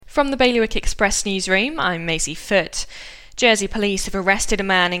From the Bailiwick Express newsroom, I'm Maisie Foote. Jersey police have arrested a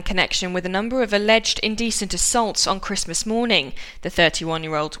man in connection with a number of alleged indecent assaults on Christmas morning. The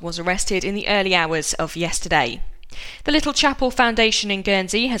 31-year-old was arrested in the early hours of yesterday. The Little Chapel Foundation in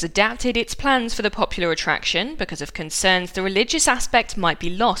Guernsey has adapted its plans for the popular attraction because of concerns the religious aspect might be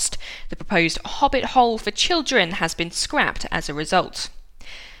lost. The proposed Hobbit Hole for children has been scrapped as a result.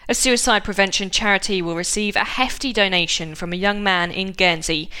 A suicide prevention charity will receive a hefty donation from a young man in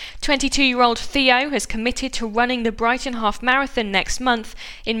Guernsey. 22-year-old Theo has committed to running the Brighton Half Marathon next month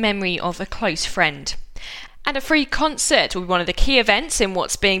in memory of a close friend. And a free concert will be one of the key events in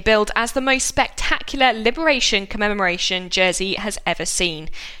what's being billed as the most spectacular Liberation commemoration Jersey has ever seen.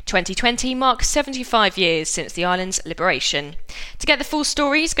 2020 marks 75 years since the island's liberation. To get the full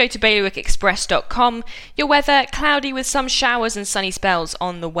stories, go to bailiwickexpress.com. Your weather, cloudy with some showers and sunny spells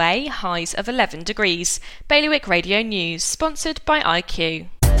on the way, highs of 11 degrees. Bailiwick Radio News, sponsored by IQ.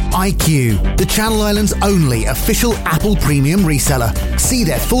 IQ, the Channel Islands' only official Apple premium reseller. See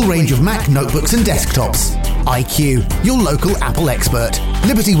their full range of Mac notebooks and desktops. IQ, your local Apple expert.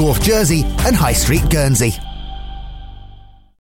 Liberty Wharf, Jersey and High Street, Guernsey.